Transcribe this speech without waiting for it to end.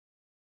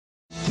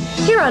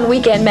Here on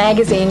Weekend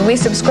Magazine, we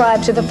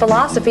subscribe to the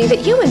philosophy that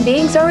human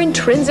beings are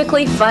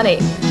intrinsically funny.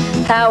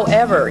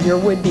 However, your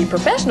would-be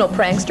professional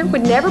prankster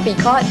would never be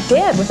caught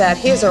dead without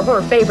his or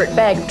her favorite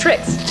bag of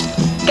tricks.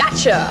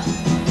 Gotcha!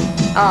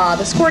 Ah,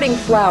 the squirting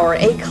flower,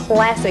 a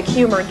classic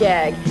humor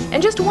gag,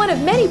 and just one of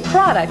many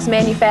products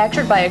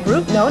manufactured by a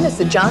group known as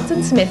the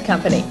Johnson Smith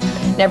Company.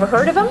 Never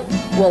heard of them?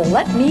 Well,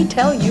 let me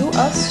tell you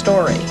a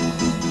story.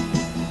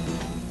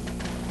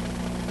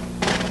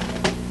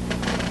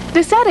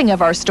 The setting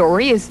of our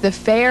story is the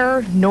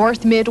fair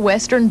north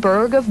midwestern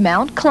burg of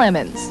Mount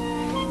Clemens.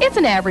 It's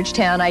an average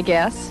town, I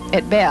guess,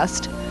 at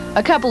best.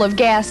 A couple of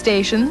gas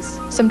stations,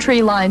 some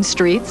tree-lined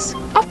streets,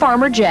 a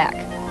Farmer Jack.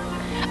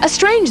 A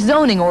strange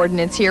zoning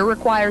ordinance here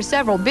requires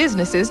several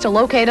businesses to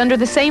locate under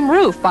the same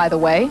roof, by the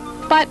way,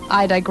 but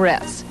I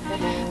digress.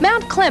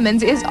 Mount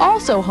Clemens is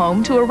also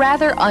home to a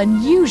rather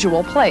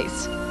unusual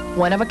place.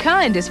 One of a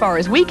kind, as far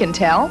as we can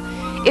tell.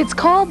 It's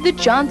called the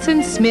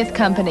Johnson Smith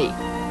Company.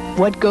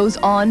 What goes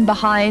on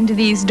behind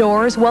these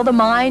doors? Well, the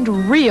mind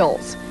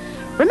reels.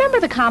 Remember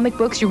the comic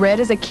books you read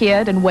as a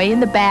kid, and way in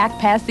the back,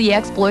 past the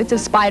exploits of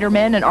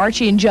Spider-Man and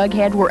Archie and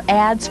Jughead, were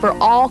ads for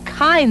all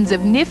kinds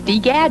of nifty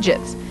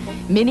gadgets.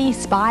 Mini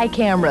spy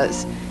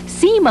cameras,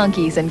 sea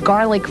monkeys, and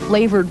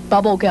garlic-flavored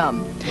bubble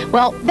gum.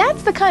 Well,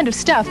 that's the kind of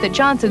stuff that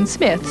Johnson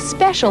Smith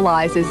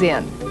specializes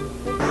in.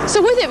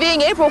 So with it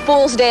being April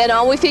Fool's Day and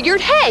all, we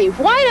figured, hey,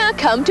 why not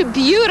come to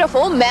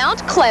beautiful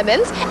Mount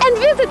Clemens and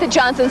visit the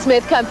Johnson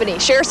Smith Company,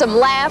 share some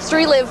laughs,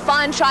 relive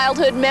fond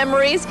childhood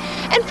memories,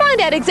 and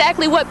find out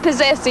exactly what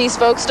possessed these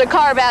folks to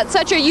carve out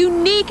such a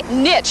unique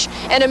niche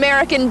in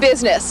American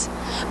business.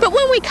 But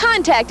when we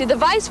contacted the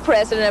vice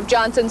president of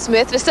Johnson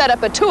Smith to set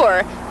up a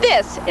tour,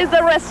 this is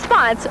the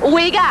response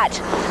we got.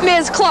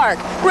 Ms. Clark,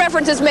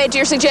 reference is made to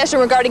your suggestion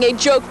regarding a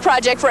joke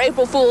project for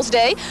April Fool's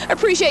Day.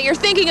 Appreciate your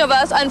thinking of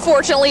us.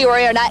 Unfortunately, we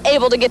are not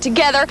able to get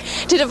together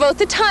to devote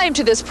the time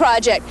to this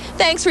project.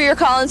 Thanks for your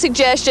call and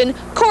suggestion.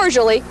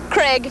 Cordially,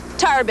 Craig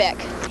Tarbeck.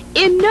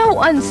 In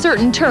no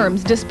uncertain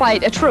terms,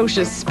 despite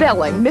atrocious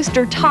spelling,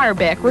 Mr.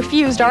 Tarbeck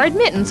refused our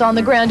admittance on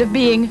the ground of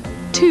being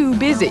too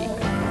busy.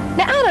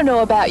 Now, I don't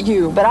know about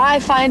you, but I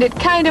find it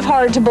kind of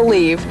hard to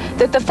believe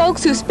that the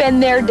folks who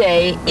spend their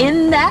day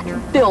in that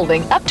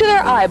building up to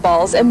their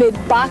eyeballs amid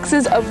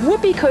boxes of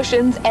whoopee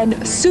cushions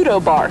and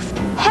pseudo-barf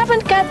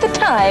haven't got the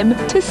time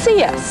to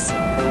see us.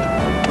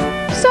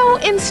 So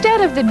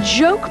instead of the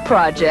joke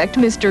project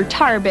Mr.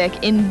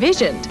 Tarbeck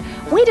envisioned,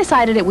 we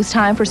decided it was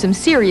time for some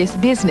serious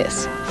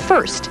business.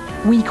 First,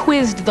 we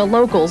quizzed the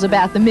locals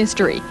about the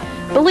mystery.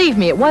 Believe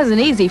me, it wasn't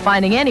easy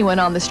finding anyone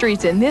on the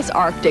streets in this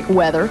Arctic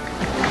weather.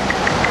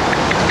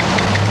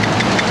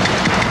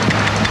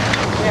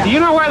 Do you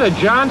know where the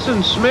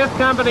Johnson Smith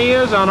Company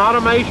is on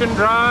Automation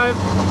Drive?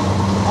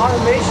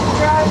 Automation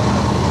Drive?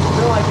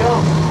 No, I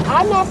don't.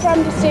 I'm not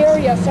from this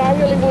area, so I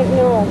really wouldn't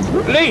know.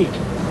 Lee!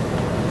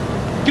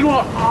 You know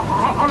what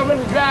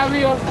Automation Drive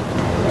is?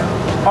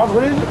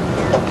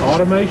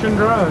 Automation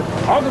Drive.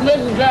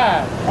 Automation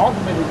Drive.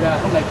 Automation Drive,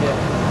 something like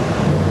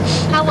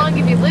that. How long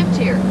have you lived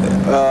here?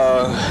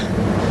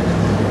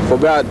 For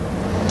about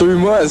 3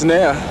 months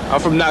now. I'm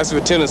from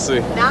Knoxville, Tennessee.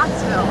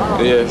 Knoxville?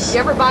 Oh. Yes. You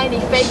ever buy any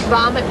fake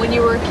vomit when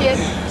you were a kid?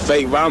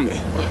 Fake vomit?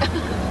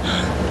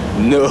 Yeah.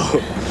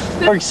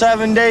 No. Work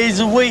 7 days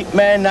a week,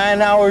 man,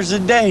 9 hours a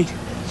day.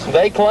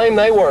 They claim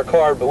they work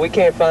hard, but we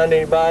can't find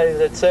anybody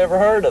that's ever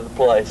heard of the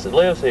place that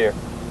lives here.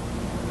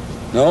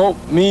 Nope,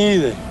 me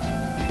either.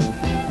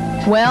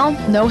 Well,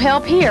 no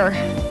help here.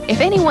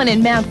 If anyone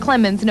in Mount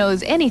Clemens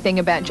knows anything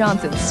about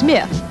Johnson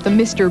Smith, the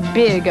Mr.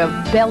 Big of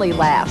belly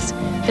laughs,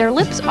 their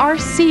lips are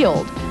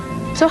sealed.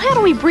 So how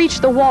do we breach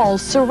the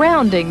walls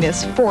surrounding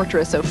this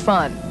fortress of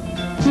fun?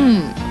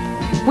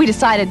 We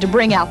decided to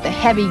bring out the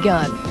heavy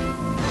gun.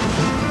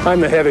 I'm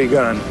the heavy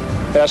gun.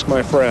 Ask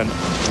my friend.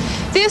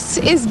 This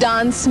is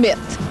Don Smith,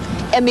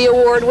 Emmy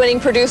Award-winning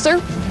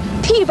producer,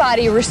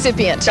 Peabody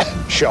recipient.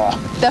 Shaw.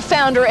 The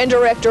founder and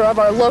director of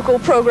our local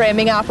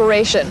programming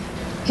operation.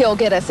 He'll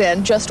get us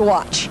in, just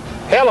watch.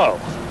 Hello.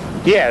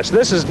 Yes,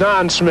 this is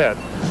Don Smith.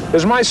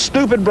 Is my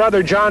stupid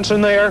brother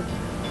Johnson there?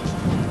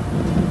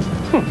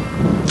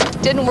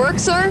 Didn't work,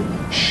 sir?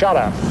 Shut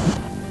up.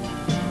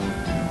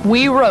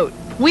 We wrote,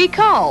 we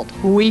called,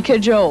 we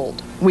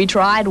cajoled. We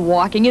tried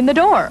walking in the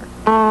door.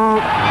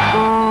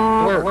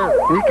 Alert.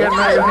 Weekend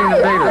Magazine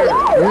and data.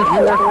 Use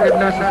force if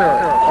necessary.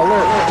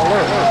 Alert.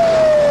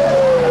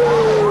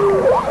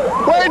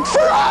 Wait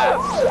for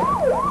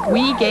us!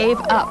 We gave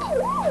up.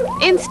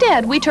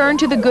 Instead, we turned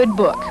to the good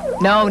book.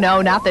 No,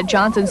 not the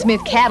Johnson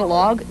Smith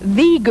catalog,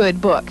 the good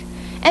book.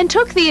 And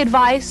took the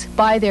advice,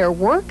 by their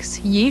works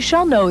ye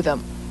shall know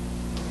them.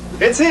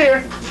 It's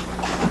here.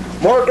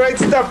 More great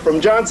stuff from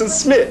Johnson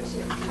Smith.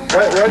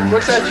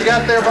 What's that you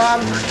got there,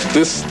 Bob?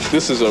 This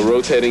is a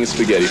rotating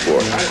spaghetti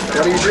fork.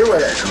 What do you do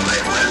with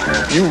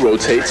it? You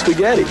rotate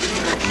spaghetti.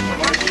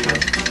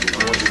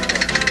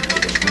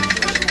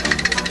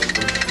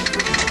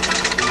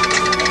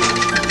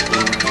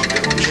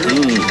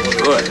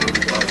 Good.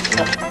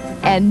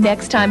 And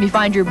next time you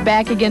find your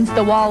back against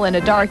the wall in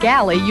a dark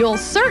alley, you'll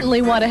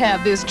certainly want to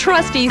have this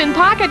trusty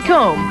pocket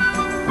comb.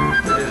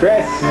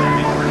 Chris.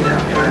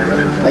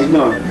 How you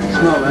doing?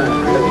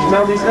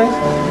 Smell these things?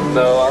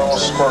 No, I don't want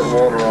to squirt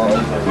water on it.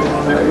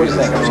 What do you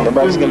think?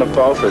 Nobody's gonna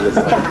fall for this.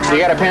 You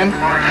got a pen?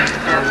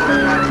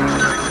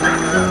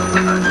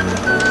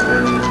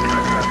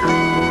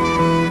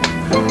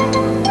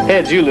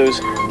 Heads, you lose.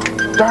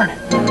 Darn it.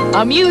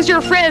 Amuse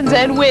your friends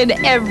and win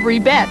every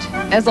bet,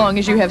 as long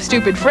as you have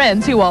stupid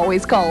friends who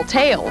always call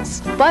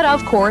tails. But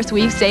of course,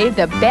 we've saved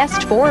the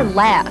best for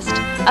last.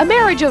 A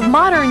marriage of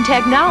modern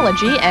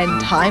technology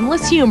and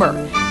timeless humor.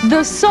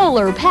 The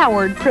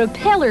solar-powered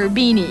propeller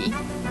beanie.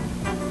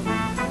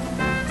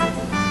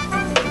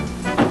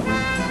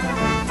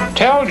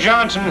 Tell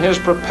Johnson his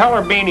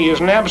propeller beanie is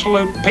an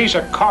absolute piece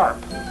of carp.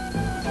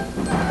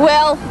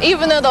 Well,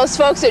 even though those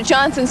folks at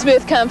Johnson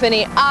Smith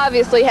Company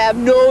obviously have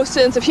no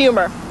sense of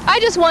humor, I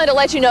just wanted to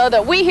let you know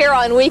that we here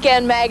on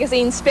Weekend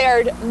Magazine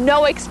spared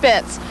no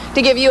expense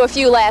to give you a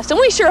few laughs, and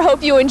we sure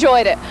hope you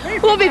enjoyed it.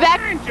 We'll be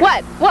back.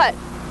 What?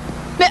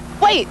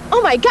 Wait,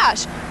 oh my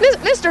gosh,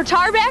 Mr.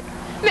 Tarbeck?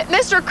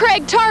 Mr.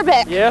 Craig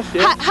Tarbeck. Yes.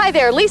 Hi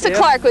there, Lisa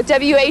Clark with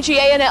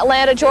WAGA in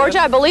Atlanta, Georgia.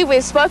 Yes. I believe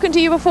we've spoken to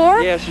you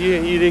before. Yes, you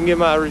didn't get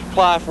my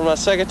reply from my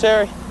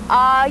secretary?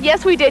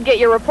 Yes, we did get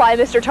your reply,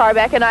 Mr.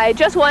 Tarbeck, and I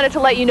just wanted to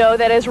let you know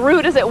that as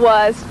rude as it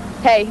was,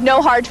 hey,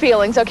 no hard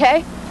feelings,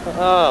 okay?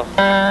 Oh.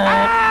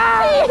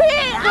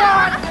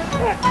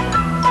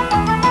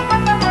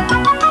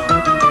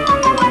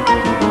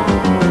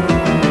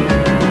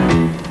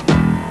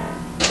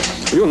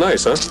 Real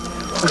nice, huh?